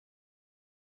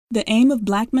The aim of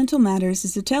Black Mental Matters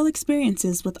is to tell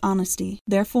experiences with honesty.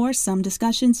 Therefore, some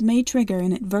discussions may trigger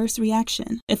an adverse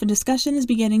reaction. If a discussion is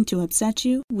beginning to upset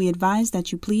you, we advise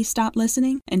that you please stop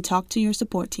listening and talk to your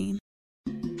support team.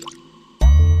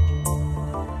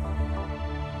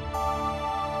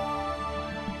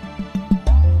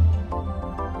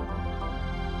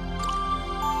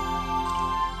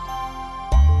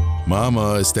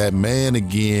 Mama, it's that man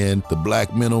again, the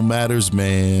Black Mental Matters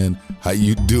man. How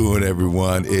you doing,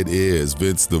 everyone? It is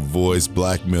Vince the Voice,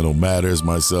 Black Mental Matters,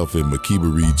 myself and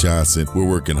Makiba Reed Johnson. We're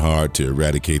working hard to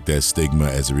eradicate that stigma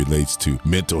as it relates to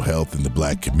mental health in the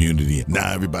Black community.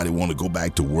 Now everybody want to go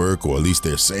back to work, or at least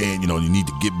they're saying, you need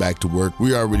to get back to work.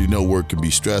 We already know work can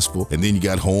be stressful, and then you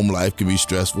got home life can be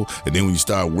stressful, and then when you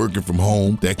start working from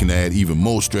home, that can add even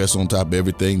more stress on top of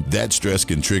everything. That stress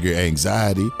can trigger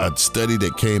anxiety. A study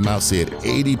that came out said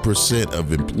 80%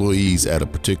 of employees at a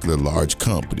particular large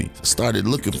company started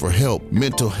looking for help,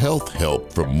 mental health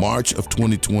help, from March of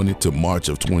 2020 to March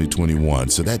of 2021.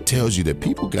 So that tells you that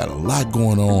people got a lot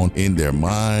going on in their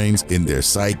minds, in their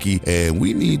psyche, and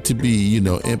we need to be,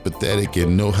 empathetic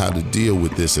and know how to deal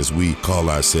with this as we call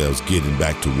ourselves getting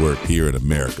back to work here in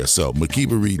America. So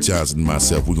Makiba Reed Johnson and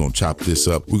myself, we're going to chop this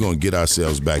up. We're going to get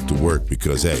ourselves back to work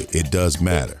because, hey, it does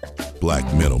matter. Black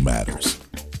Mental Matters.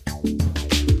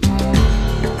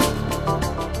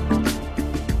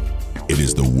 It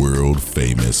is the world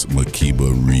famous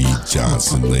Makiba Reed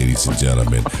Johnson, ladies and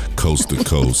gentlemen, coast to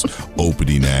coast,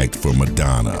 opening act for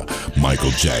Madonna,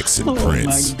 Michael Jackson,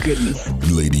 Prince,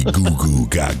 Lady Goo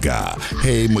Gaga.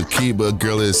 Hey Makiba,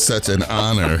 girl, it's such an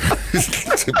honor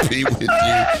to be with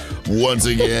you once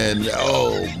again.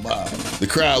 Oh my, the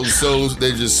crowd was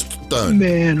they're just stunned.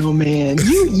 Man, oh man,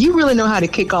 you really know how to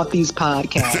kick off these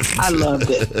podcasts. I loved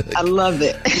it. I love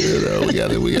it.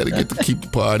 We gotta keep the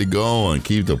party going.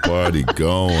 Keep the party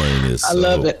going. I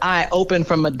love it. I open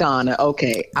for Madonna.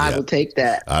 Okay, yeah. I will take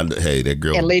that. Hey, that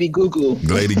girl. And Lady Goo Goo.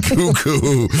 Lady Goo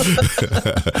Goo.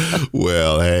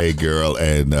 Well, hey, girl,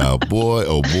 and boy,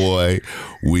 oh boy,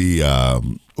 we.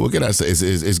 What can I say?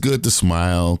 It's good to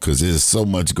smile because there's so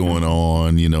much going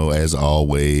on, as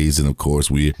always. And of course,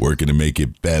 we're working to make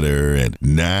it better. And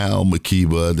now,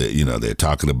 Makiba, they're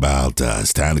talking about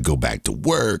it's time to go back to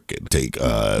work and take,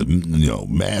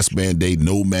 mask mandate,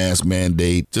 no mask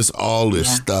mandate, just all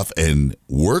this stuff. And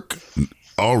work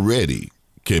already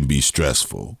can be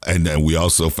stressful. And then we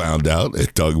also found out,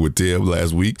 talking with Tim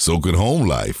last week, so could home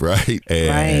life, right?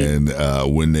 And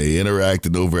when they interact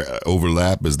and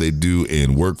overlap as they do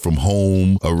in work from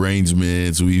home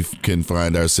arrangements, we can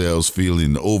find ourselves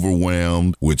feeling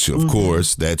overwhelmed, which of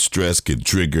course, that stress can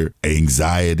trigger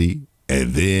anxiety.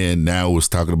 And then now we're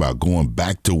talking about going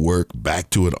back to work,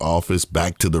 back to an office,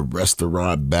 back to the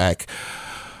restaurant, back.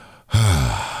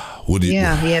 What do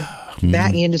you?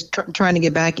 Back in, just trying to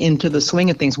get back into the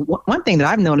swing of things. One thing that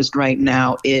I've noticed right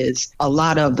now is a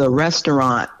lot of the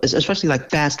restaurant, especially like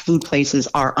fast food places,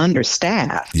 are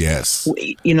understaffed. Yes.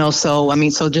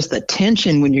 So just the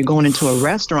tension when you're going into a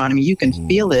restaurant, you can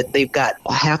feel it. They've got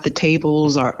half the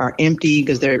tables are empty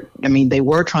because they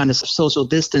were trying to social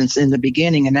distance in the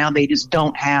beginning, and now they just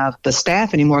don't have the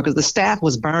staff anymore because the staff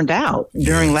was burned out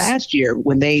during last year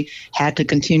when they had to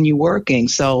continue working.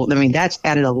 So, that's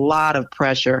added a lot of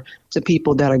pressure to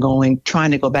people that are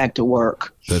trying to go back to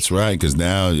work. That's right, because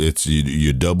now it's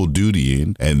you're double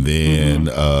dutying, and then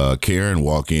Karen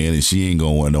walk in and she ain't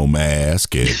gonna wear no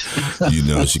mask, and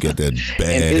she got that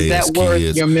bad and is that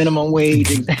worth your minimum wage?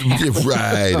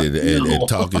 Right, and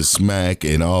talking smack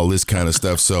and all this kind of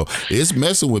stuff. So it's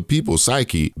messing with people's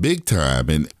psyche big time.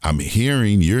 And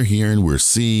you're hearing, we're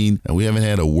seeing, and we haven't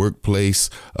had a workplace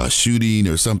shooting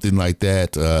or something like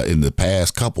that in the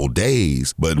past couple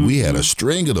days, but we had a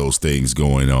string of those things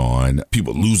going on.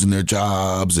 People losing their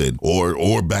jobs. And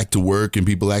or back to work and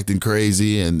people acting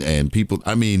crazy and people.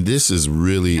 This is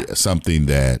really something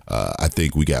that I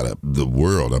think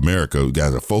America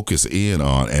got to focus in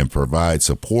on and provide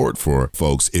support for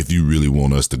folks if you really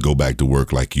want us to go back to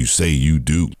work like you say you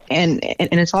do. And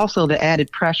it's also the added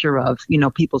pressure of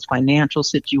people's financial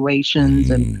situations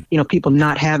and people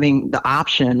not having the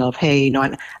option of, hey,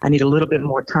 I need a little bit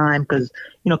more time because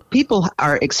people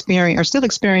are still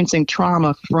experiencing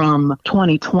trauma from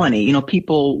 2020.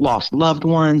 People lost loved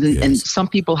ones, and some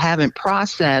people haven't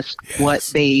processed what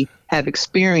they have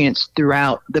experienced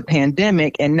throughout the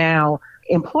pandemic. And now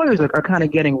employers are kind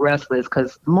of getting restless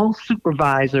because most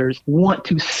supervisors want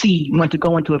to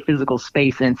go into a physical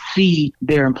space and see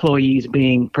their employees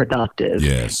being productive.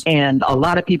 Yes. And a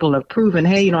lot of people have proven,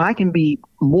 hey, I can be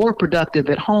more productive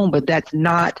at home, but that's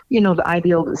not, the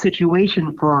ideal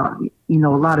situation for a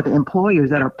lot of employers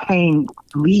that are paying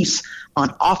lease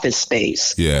on office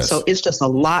space. Yes. So it's just a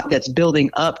lot that's building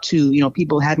up to,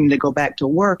 people having to go back to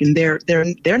work, and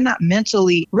they're not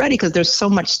mentally ready because there's so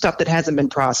much stuff that hasn't been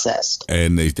processed.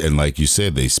 And like you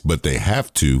said, they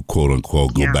have to, quote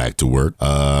unquote, go back to work.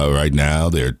 Right now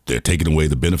they're taking away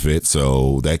the benefits.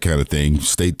 So that kind of thing,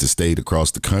 state to state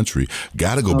across the country,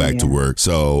 got to go back to work.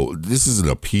 So this is an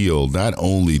appeal not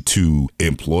only to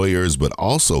employers, but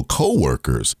also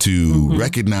coworkers to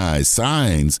recognize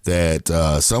signs that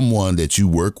someone that you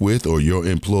work with or your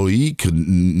employee could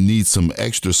need some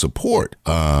extra support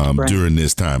during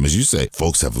this time. As you say,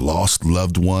 folks have lost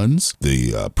loved ones,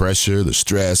 the pressure, the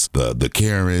stress, the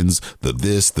Karens, the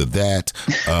this, the that.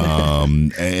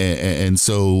 And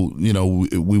so,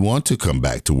 we want to come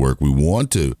back to work. We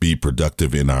want to be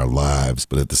productive in our lives.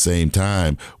 But at the same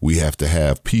time, we have to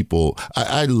have people.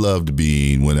 I loved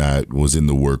when I was in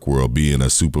the work world, being a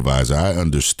supervisor. I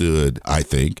understood, I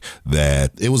think,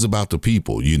 that it was about the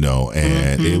people,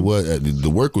 and it was the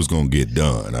work was going to get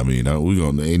done. I mean,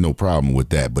 ain't no problem with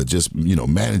that. But just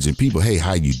managing people. Hey,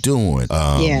 how you doing?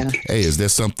 Hey, is there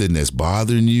something that's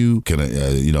bothering you? Can I,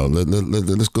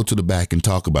 let's go to the back and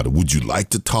talk about it. Would you like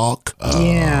to talk?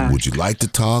 Would you like to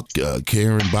talk,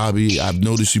 Karen, Bobby? I've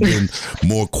noticed you've been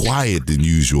more quiet than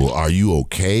usual. Are you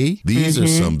okay? These are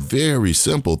some very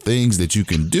simple things that you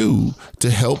can do to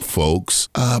help folks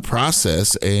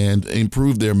process and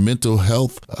improve their mental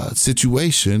health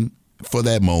situation for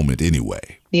that moment anyway.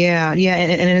 Yeah.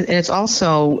 And it's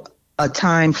also a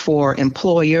time for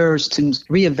employers to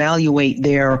reevaluate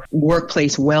their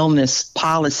workplace wellness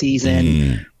policies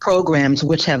and programs,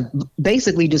 which have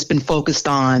basically just been focused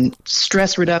on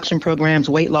stress reduction programs,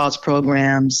 weight loss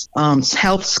programs,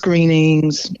 health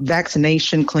screenings,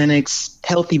 vaccination clinics,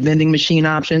 healthy vending machine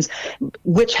options,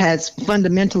 which has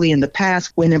fundamentally in the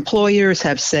past, when employers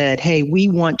have said, hey, we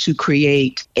want to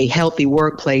create a healthy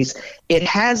workplace, it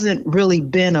hasn't really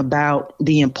been about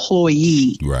the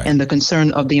employee and the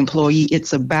concern of the employee.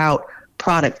 It's about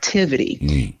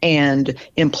productivity. And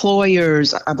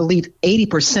employers, I believe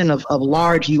 80% of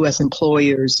large U.S.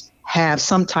 employers have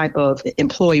some type of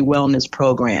employee wellness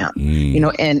program,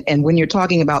 and when you're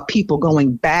talking about people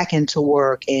going back into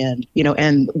work and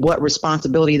what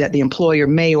responsibility that the employer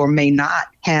may or may not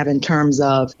have in terms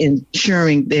of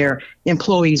ensuring their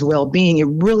employees' well-being, it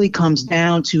really comes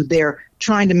down to their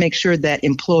trying to make sure that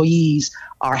employees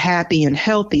are happy and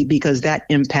healthy, because that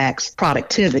impacts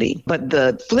productivity. But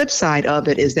the flip side of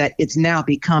it is that it's now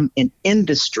become an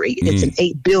industry. It's an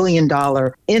 $8 billion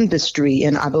industry.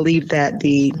 And I believe that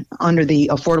under the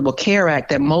Affordable Care Act,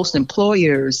 that most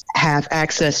employers have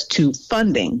access to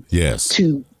funding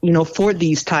to for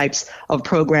these types of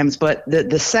programs. But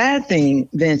the sad thing,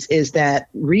 Vince, is that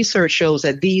research shows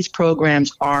that these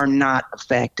programs are not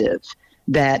effective,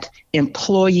 that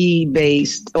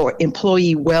employee-based or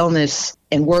employee wellness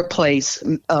and workplace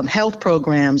health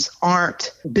programs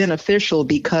aren't beneficial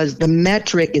because the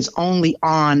metric is only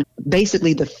on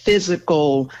basically the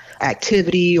physical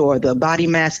activity or the body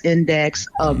mass index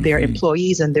of their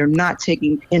employees, and they're not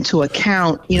taking into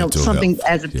account, something health.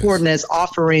 As important as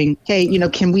offering, hey,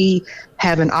 can we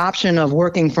have an option of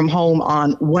working from home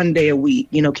on one day a week?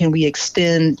 Can we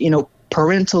extend,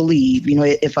 parental leave?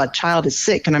 If a child is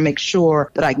sick, can I make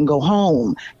sure that I can go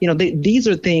home? These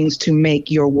are things to make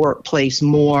your workplace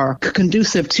more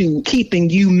conducive to keeping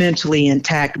you mentally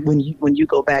intact when you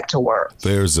go back to work.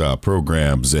 There's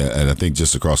programs, and I think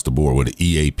just across the board with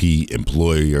EAP,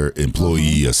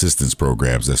 employee assistance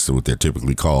programs. That's what they're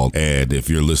typically called. And if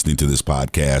you're listening to this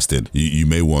podcast, and you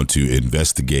may want to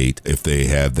investigate if they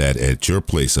have that at your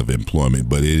place of employment.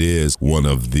 But it is one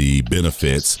of the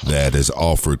benefits that is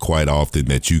offered quite often,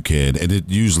 that you can, and it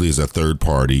usually is a third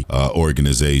party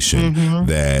organization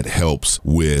that helps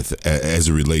with, as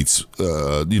it relates,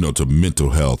 to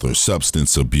mental health or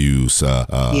substance abuse,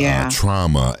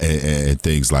 trauma, and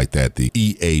things like that. The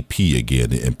EAP,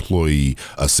 again, the Employee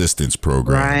Assistance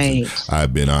Program. Right.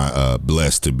 I've been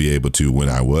blessed to be able to, when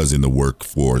I was in the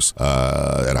workforce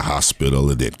at a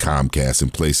hospital and at Comcast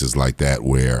and places like that,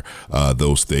 where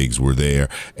those things were there.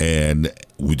 And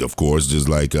we, of course, just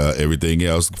like everything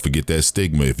else, forget that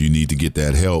stigma. If you need to get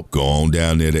that help, go on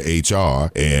down there to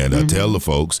HR and tell the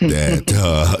folks that,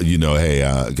 hey,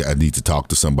 I need to talk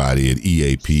to somebody at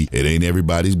EAP. It ain't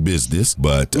everybody's business,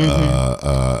 but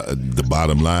the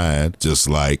bottom line, just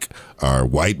like our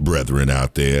white brethren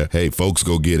out there, hey, folks,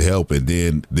 go get help, and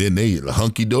then they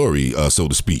hunky-dory, so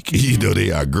to speak.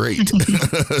 They are great,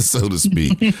 so to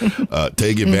speak.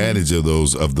 Take advantage of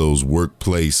those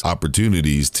workplace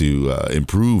opportunities to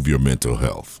improve your mental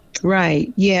health.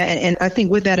 Right. Yeah. And I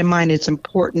think with that in mind, it's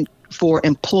important for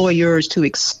employers to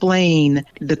explain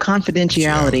the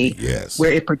confidentiality yes.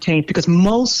 where it pertains, because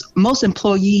most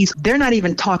employees, they're not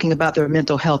even talking about their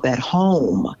mental health at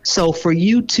home. So for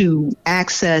you to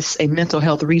access a mental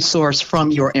health resource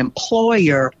from your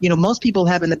employer, most people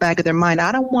have in the back of their mind,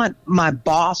 I don't want my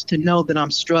boss to know that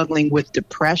I'm struggling with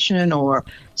depression or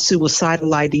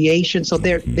suicidal ideation. So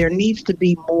there needs to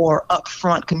be more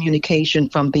upfront communication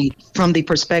from the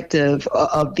perspective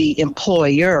of the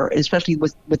employer, especially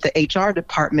with the HR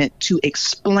department, to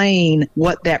explain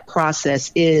what that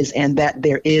process is and that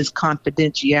there is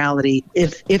confidentiality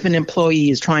if an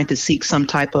employee is trying to seek some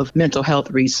type of mental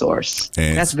health resource.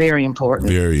 And that's very important.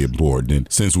 Very important.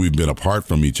 And since we've been apart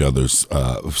from each other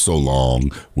so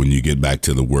long, when you get back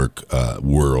to the work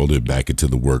world and back into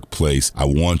the workplace, I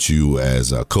want you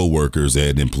as co-workers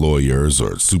and employers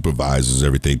or supervisors,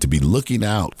 everything, to be looking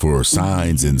out for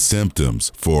signs and symptoms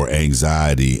for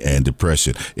anxiety and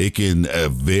depression. It can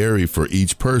vary for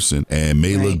each person and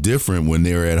may look different when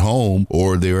they're at home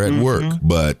or they're at work.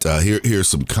 But here's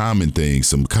some common things,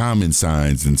 some common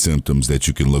signs and symptoms that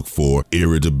you can look for.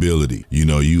 Irritability.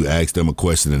 You ask them a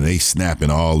question and they snapping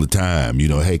all the time.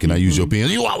 Hey, can I use your pen?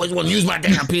 You always want to use my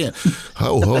damn pen.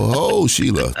 Ho,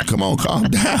 Sheila, come on, calm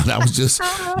down. I was just,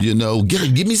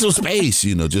 give me some space,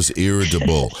 just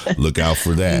irritable. Look out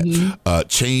for that.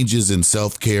 Changes in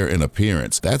self-care and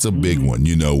appearance. That's a big one,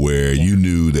 where you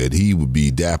knew that he would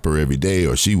be dapper every day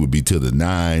or she would be to the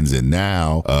nines, and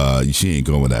now she ain't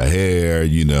going with her hair,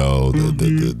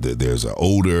 there's an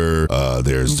odor,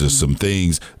 there's just some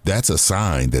things. That's a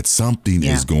sign that something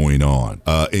is going on.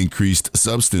 Increased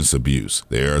substance abuse.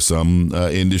 There are some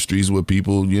industries where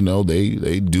people,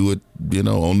 they do it,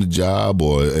 on the job,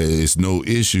 or it's no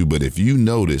issue. But if you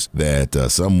notice that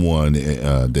someone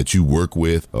that you work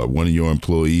with or one of your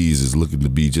employees is looking to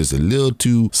be just a little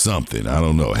too something, I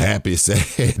don't know, happy,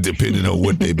 sad, depending on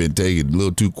what they've been taking, a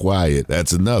little too quiet,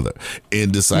 that's another.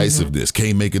 Indecisiveness,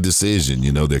 can't make a decision,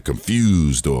 they're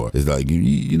confused, or it's like, you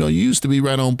used to be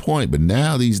right on point, but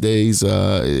now these days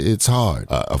it's hard.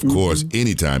 Of course,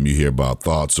 anytime you hear about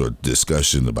thoughts or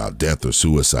discussion about death or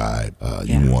suicide,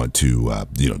 you want to,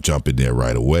 jump in there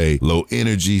right away. Low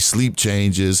energy, sleep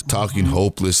changes, talking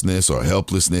hopelessness or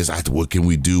helplessness. What can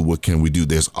we do? What can we do?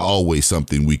 There's always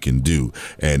something we can do.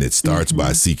 And it starts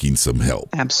by seeking some help.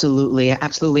 Absolutely.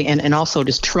 And also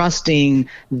just trusting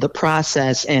the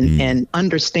process and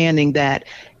understanding that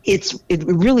it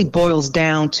really boils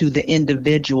down to the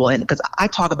individual. And because I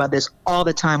talk about this all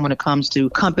the time when it comes to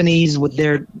companies with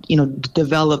their,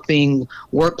 developing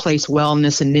workplace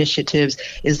wellness initiatives,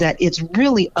 is that it's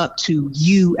really up to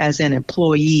you as an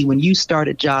employee when you start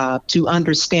a job to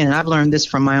understand, and I've learned this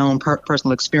from my own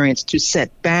personal experience, to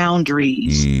set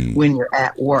boundaries when you're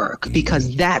at work,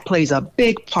 because that plays a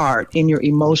big part in your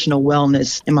emotional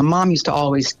wellness. And my mom used to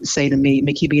always say to me,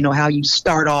 Makiba, how you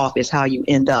start off is how you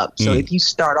end up. So if you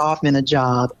start off in a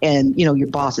job and, your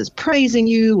boss is praising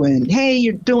you and, hey,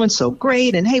 you're doing so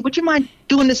great. And, hey, would you mind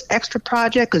doing this extra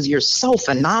project because you're so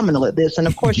phenomenal at this? And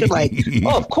of course, you're like,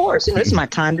 oh, of course, this is my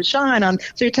time to shine.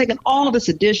 So you're taking all this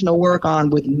additional work on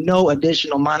with no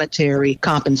additional monetary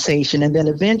compensation. And then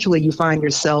eventually you find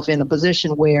yourself in a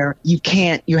position where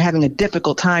you're having a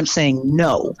difficult time saying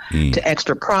no to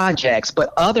extra projects.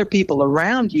 But other people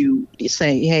around you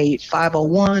say, hey,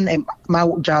 501, and my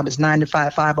job is 9 to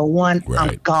 5, 501,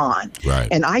 I'm gone. Right.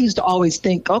 And I used to always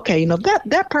think, okay,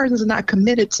 that person's not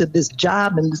committed to this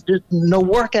job and there's no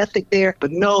work ethic there.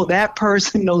 But no, that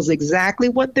person knows exactly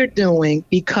what they're doing,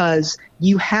 because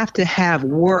you have to have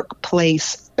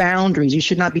workplace boundaries. You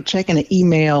should not be checking an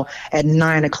email at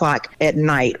 9 o'clock at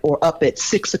night or up at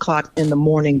 6 o'clock in the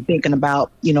morning thinking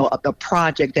about, the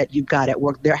project that you've got at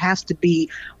work. There has to be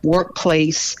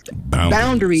workplace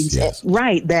boundaries,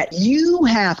 right, that you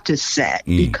have to set,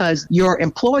 because your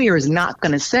employer is not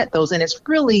going to set those. And it's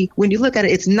really, when you look at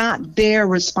it, it's not their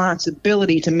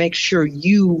responsibility to make sure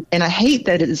and I hate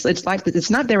that it's like that. It's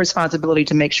not their responsibility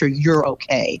to make sure you're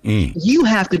okay. You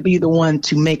have to be the one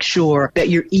to make sure that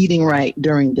you're eating right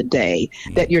during the day,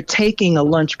 that you're taking a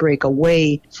lunch break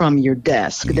away from your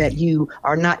desk, that you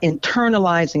are not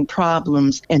internalizing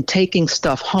problems and taking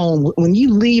stuff home. When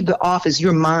you leave the office,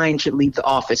 your mind should leave the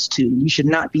office too. You should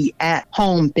not be at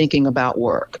home thinking about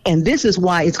work. And this is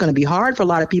why it's going to be hard for a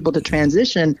lot of people to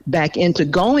transition back into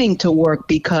going to work,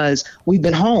 because we've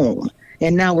been home.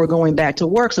 and now we're going back to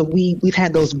work. So we've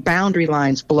had those boundary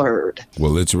lines blurred.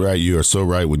 Well, it's right. You are so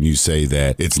right when you say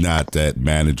that it's not that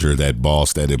manager, that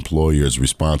boss, that employer's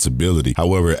responsibility.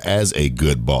 However, as a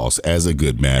good boss, as a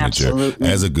good manager, Absolutely.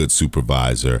 as a good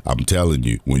supervisor, I'm telling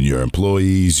you, when your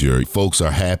employees, your folks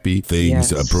are happy,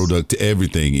 things,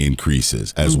 everything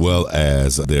increases, as well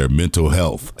as their mental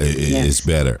health is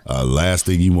better. Last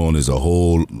thing you want is a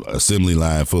whole assembly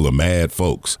line full of mad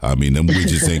folks. I mean, them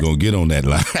widgets ain't gonna get on that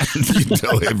line.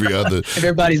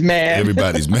 Everybody's mad.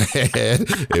 Everybody's mad.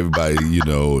 Everybody,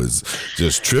 is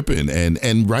just tripping,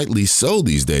 and rightly so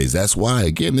these days. That's why,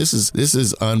 again, this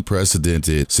is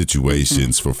unprecedented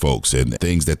situations for folks and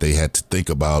things that they had to think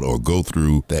about or go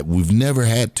through that we've never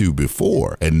had to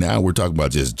before. And now we're talking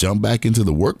about just jump back into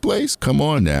the workplace. Come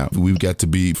on now, we've got to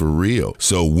be for real.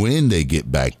 So when they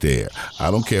get back there,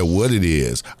 I don't care what it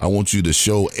is. I want you to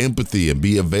show empathy and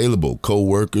be available.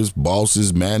 Co-workers,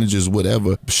 bosses, managers,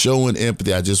 whatever. Showing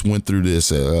empathy. I just went through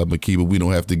this, Makiba. We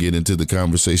don't have to get into the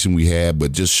conversation we had,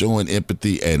 but just showing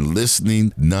empathy and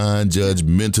listening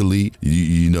non-judgmentally.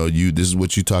 This is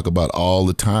what you talk about all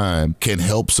the time, can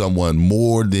help someone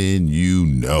more than you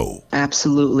know.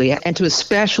 Absolutely. And to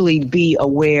especially be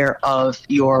aware of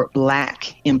your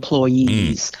Black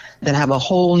employees that have a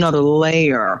whole nother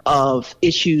layer of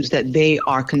issues that they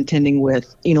are contending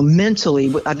with,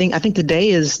 mentally. I think today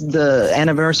is the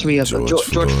anniversary of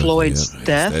George Floyd's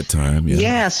death. That time,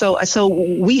 yeah. So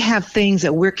we have things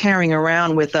that we're carrying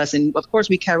around with us, and of course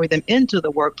we carry them into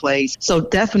the workplace. So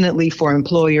definitely for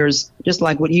employers, just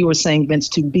like what you were saying, Vince,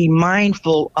 to be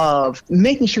mindful of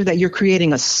making sure that you're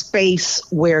creating a space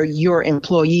where your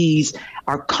employees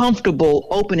are comfortable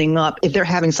opening up if they're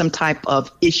having some type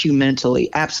of issue mentally.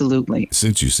 Absolutely.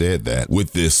 Since you said that,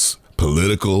 with this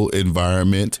political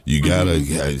environment, you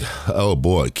gotta, oh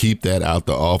boy, keep that out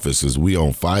the office, because we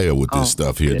on fire with this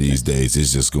stuff here these days.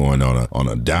 It's just going on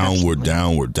a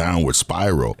downward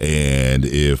spiral. And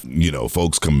if,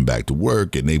 folks coming back to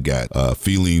work and they've got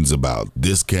feelings about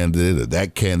this candidate or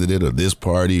that candidate or this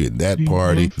party and that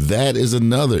party, that is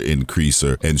another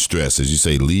increaser and stress. As you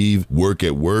say, leave work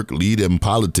at work, leave them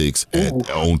politics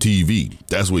on TV.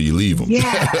 That's where you leave them.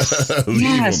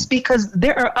 Yes, because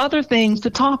there are other things to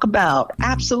talk about.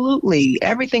 Absolutely.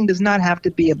 Everything does not have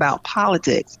to be about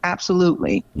politics.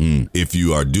 Absolutely. If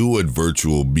you are doing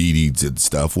virtual meetings and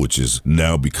stuff, which has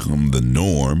now become the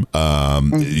norm,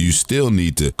 you still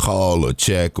need to call or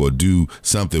check or do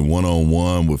something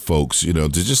one-on-one with folks, to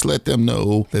just let them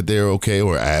know that they're okay,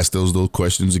 or ask those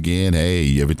questions again.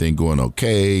 Hey, everything going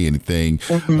okay? Anything?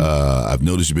 I've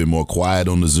noticed you've been more quiet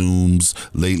on the Zooms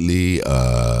lately.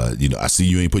 I see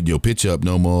you ain't putting your picture up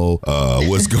no more.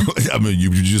 What's going I mean,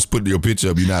 you just put your picture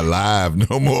up, you're not live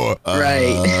no more.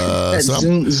 Right.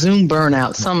 Zoom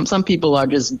burnout. Some people are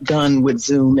just done with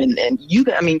Zoom, and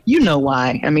you know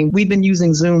why. I mean, we've been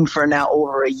using Zoom for now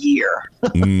over a year.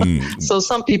 So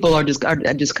some people are just kind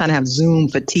of have Zoom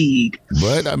fatigue.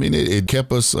 But I mean, it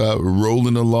kept us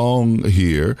rolling along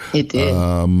here. It did.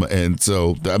 And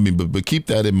so, I mean, but keep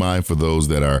that in mind for those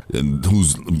that are,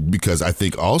 because I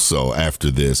think also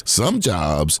after this, some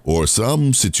jobs or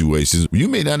some situations, you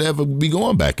may not ever be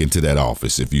going back into that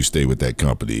office if you stay with that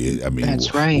company. I mean,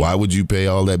 that's right. Why would you pay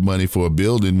all that money for a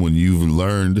building when you've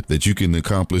learned that you can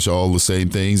accomplish all the same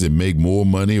things and make more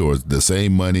money or the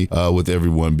same money with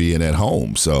everyone being at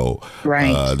home? So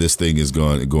this thing is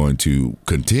going to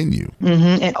continue.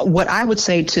 And what I would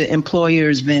say to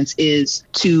employers, Vince, is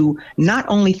to not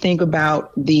only think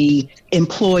about the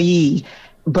employee,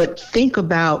 but think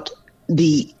about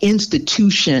the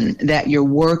institution that you're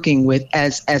working with.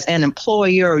 As an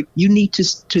employer, you need to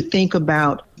think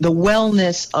about the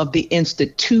wellness of the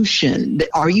institution.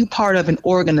 Are you part of an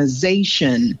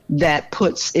organization that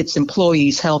puts its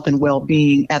employees' health and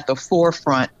well-being at the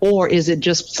forefront? Or is it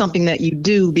just something that you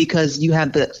do because you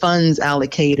have the funds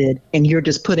allocated and you're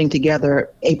just putting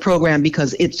together a program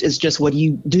because it's just what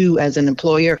you do as an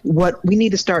employer? What we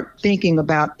need to start thinking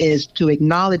about is to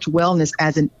acknowledge wellness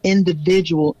as an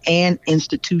individual and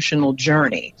institutional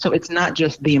journey. So it's not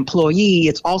just the employee,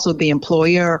 it's also the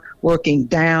employer working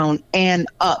down and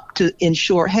up to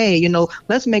ensure, hey,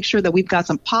 let's make sure that we've got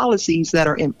some policies that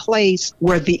are in place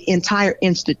where the entire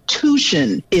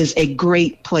institution is a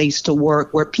great place to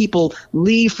work, where people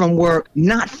leave from work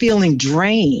not feeling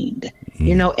drained,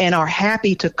 and are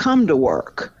happy to come to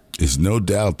work. There's no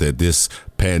doubt that this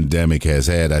pandemic has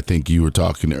had, I think you were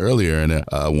talking earlier, and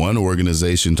one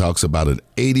organization talks about an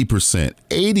 80%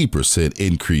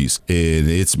 increase in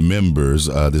its members.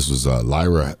 This was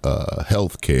Lyra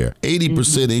Healthcare.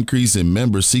 80% increase in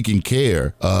members seeking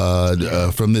care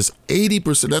from this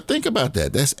 80%. Now think about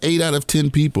that. That's 8 out of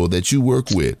 10 people that you work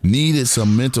with needed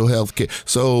some mental health care.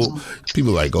 So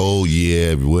people are like, oh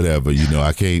yeah, whatever,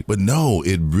 I can't. But no,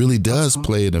 it really does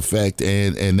play an effect,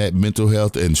 and that mental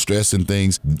health and stress and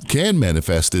things can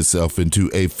manifest itself into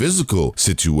a physical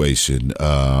situation.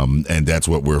 And that's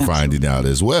what we're finding out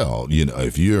as well.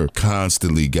 If you're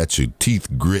constantly got your teeth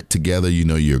grit together,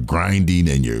 you're grinding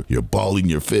and you're balling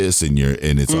your fists and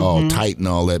it's all tight and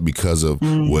all that because of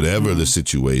whatever the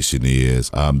situation is,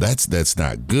 that's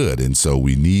not good. And so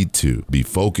we need to be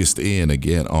focused in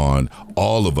again on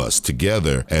all of us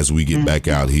together as we get back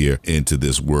out here into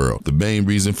this world. The main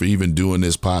reason for even doing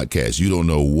this podcast, you don't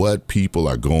know what people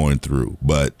are going through,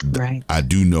 but I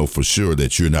do know for sure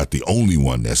that you're not the only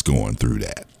one that's going through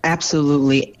that.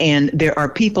 Absolutely. And there are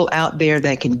people out there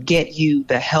that can get you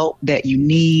the help that you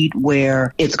need,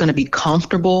 where it's going to be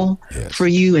comfortable for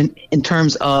you in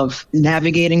terms of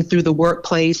navigating through the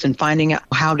workplace and finding out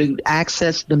how to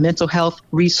access the mental health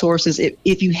resources.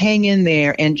 If you hang in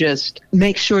there and just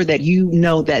make sure that you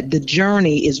know that the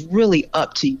journey is really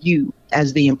up to you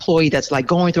as the employee that's like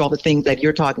going through all the things that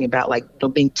you're talking about, like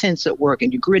being tense at work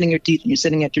and you're gritting your teeth and you're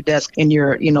sitting at your desk and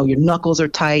your knuckles are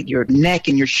tight, your neck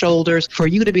and your shoulders, for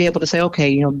you to be able to say,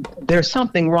 okay, there's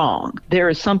something wrong. There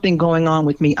is something going on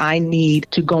with me. I need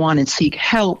to go on and seek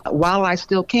help while I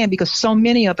still can, because so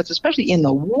many of us, especially in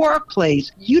the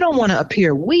workplace, you don't want to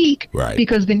appear weak,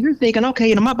 because then you're thinking,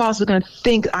 okay, my boss is going to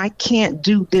think I can't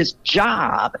do this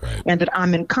job and that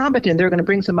I'm incompetent. They're going to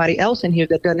bring somebody else in here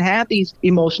that doesn't have these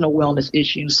emotional wellness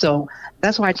issues. So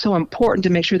that's why it's so important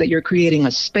to make sure that you're creating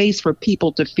a space for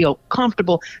people to feel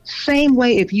comfortable. Same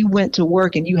way if you went to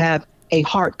work and you have a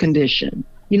heart condition,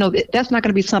 that's not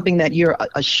going to be something that you're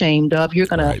ashamed of. You're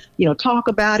going to, talk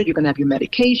about it. You're going to have your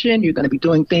medication. You're going to be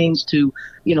doing things to,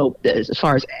 as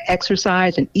far as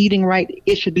exercise and eating right.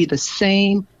 It should be the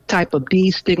same type of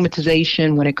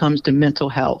destigmatization when it comes to mental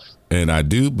health. And I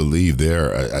do believe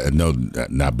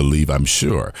I'm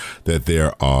sure that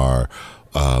there are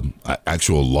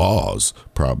actual laws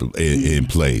probably in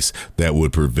place that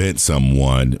would prevent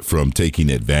someone from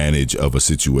taking advantage of a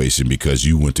situation because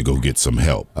you went to go get some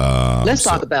help. Let's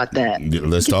talk about that.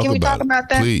 Can we talk about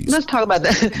that? Please. Let's talk about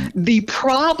that. The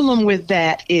problem with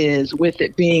that is, with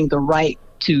it being the right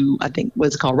to, I think,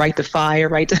 what's it called, right to fire,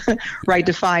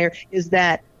 is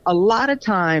that a lot of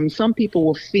times some people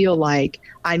will feel like,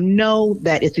 I know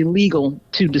that it's illegal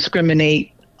to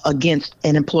discriminate against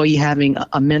an employee having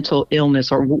a mental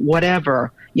illness or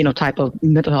whatever, type of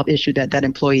mental health issue that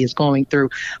employee is going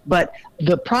through. But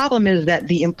the problem is that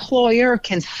the employer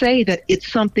can say that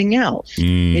it's something else.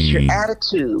 It's your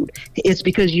attitude. It's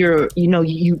because you've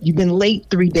been late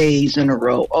 3 days in a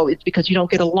row. Oh, it's because you don't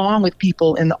get along with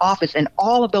people in the office. And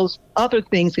all of those other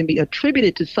things can be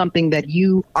attributed to something that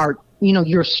you are,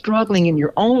 you're struggling in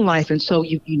your own life. And so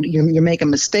you're making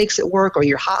mistakes at work, or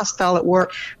you're hostile at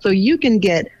work. So you can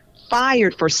get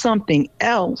fired for something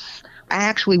else.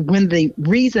 Actually, when the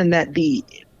reason that the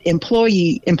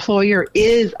employer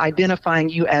is identifying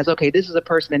you as, okay, this is a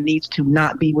person that needs to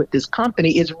not be with this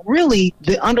company, is really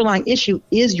the underlying issue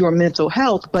is your mental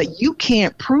health, but you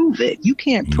can't prove it. You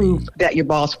can't prove that your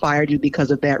boss fired you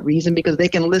because of that reason, because they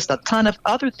can list a ton of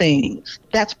other things.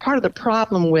 That's part of the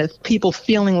problem with people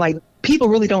feeling like, people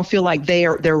really don't feel like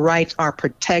their rights are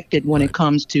protected when it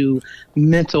comes to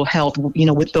mental health,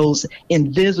 with those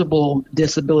invisible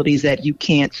disabilities that you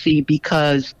can't see,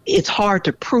 because it's hard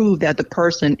to prove that the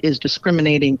person is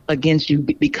discriminating against you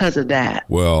because of that.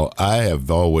 Well, I have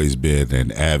always been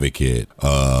an advocate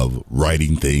of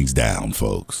writing things down,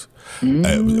 folks.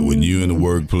 When you're in the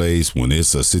workplace, when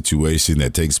it's a situation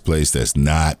that takes place that's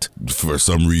not, for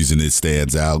some reason it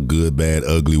stands out, good, bad,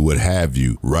 ugly, what have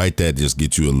you, write that. Just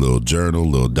get you a little journal,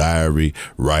 little diary,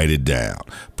 write it down,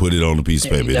 put it on a piece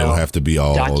of paper. It don't have to be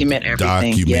all. Document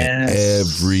everything.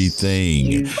 Everything.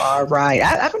 You are right.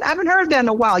 I haven't heard that in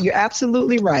a while. You're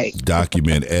absolutely right.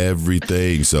 Document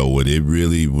everything. So when it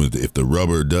really, if the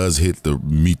rubber does hit the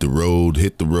road,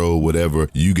 whatever,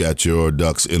 you got your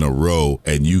ducks in a row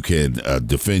and you can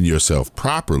defend yourself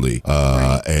properly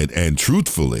and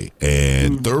truthfully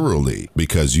and thoroughly,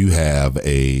 because you have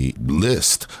a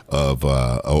list of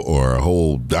or a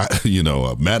whole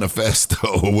a manifesto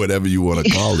or whatever you want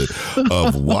to call it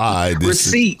of why this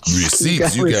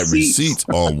receipts. You got receipts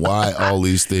on why all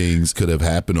these things could have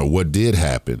happened or what did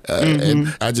happen.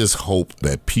 And I just hope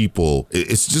that people,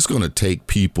 it's just going to take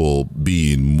people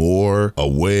being more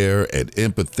aware and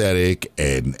empathetic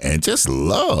and just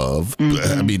love.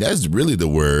 I mean, that's really the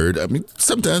word. I mean,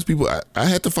 sometimes people, I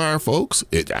had to fire folks.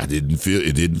 It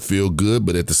didn't feel good,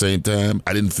 but at the same time,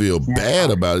 I didn't feel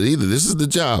bad about it either. This is the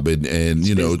job, and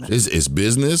you know, it's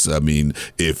business. I mean,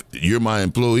 if you're my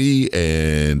employee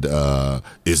and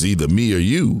it's either me or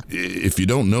you, if you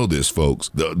don't know this, folks,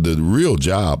 the real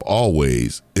job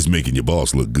always is making your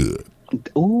boss look good.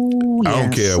 Ooh, I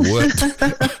don't care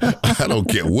what I don't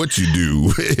care what you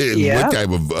do and what type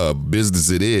of business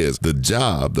it is.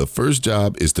 The first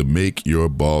job is to make your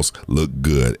boss look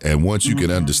good. And once you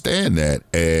can understand that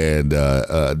and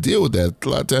deal with that, a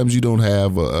lot of times you don't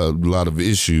have a lot of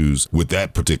issues with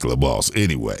that particular boss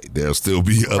anyway. There'll still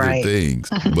be other things.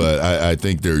 But I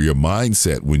think your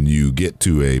mindset when you get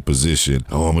to a position,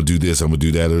 oh, I'm going to do this, I'm going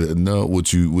to do that. No,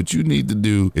 what you need to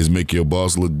do is make your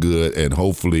boss look good, and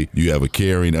hopefully you have a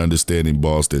caring, understanding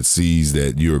boss that sees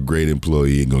that you're a great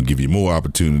employee and going to give you more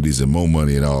opportunities and more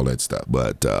money and all that stuff.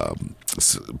 But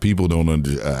people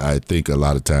I think a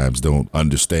lot of times don't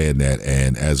understand that,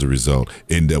 and as a result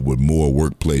end up with more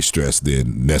workplace stress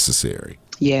than necessary.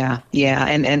 Yeah.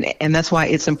 And that's why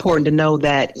it's important to know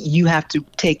that you have to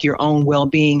take your own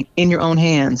well-being in your own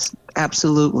hands.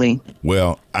 Absolutely.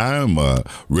 Well, I'm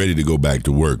ready to go back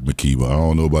to work, Makiba. I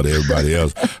don't know about everybody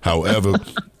else. However,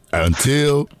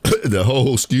 until the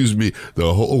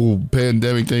whole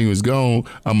pandemic thing was gone,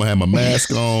 I'm gonna have my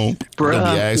mask on. Bruh,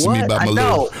 they'll be asking me about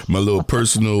my little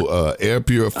personal air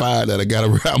purifier that I got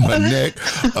around my neck,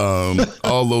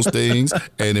 all those things.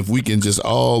 And if we can just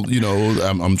all,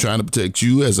 I'm trying to protect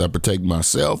you as I protect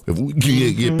myself. If we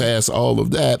can get past all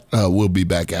of that, we'll be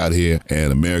back out here,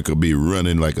 and America will be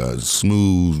running like a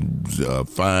smooth,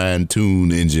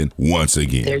 fine-tuned engine once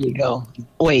again. There you go.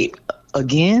 Wait.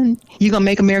 Again? You gonna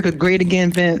make America great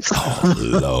again, Vince? Oh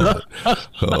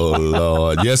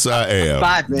Lord! Yes, I am.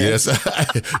 5 minutes.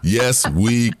 Yes,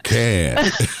 we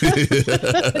can.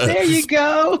 There you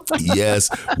go. Yes,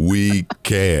 we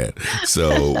can.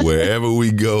 So wherever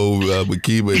we go,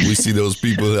 Makiba, if we see those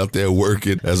people out there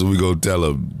working, that's what we're gonna tell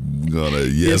them.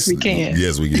 Yes, we can.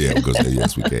 Yes, we can. We're gonna say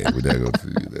yes, we can. We're not gonna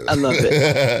do that. I love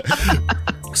it.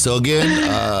 So again,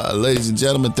 ladies and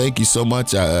gentlemen, thank you so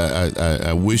much.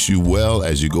 I wish you well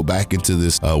as you go back into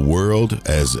this world,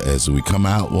 as we come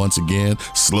out once again.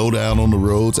 Slow down on the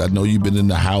roads. I know you've been in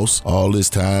the house all this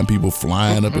time, people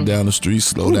flying up and down the street.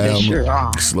 Slow down.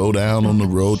 Slow down on the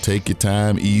road. Take your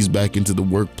time. Ease back into the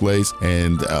workplace.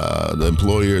 And the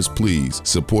employers, please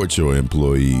support your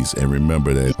employees. And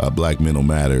remember that Black Mental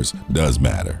Matters does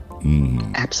matter.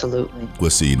 Absolutely. We'll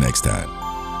see you next time.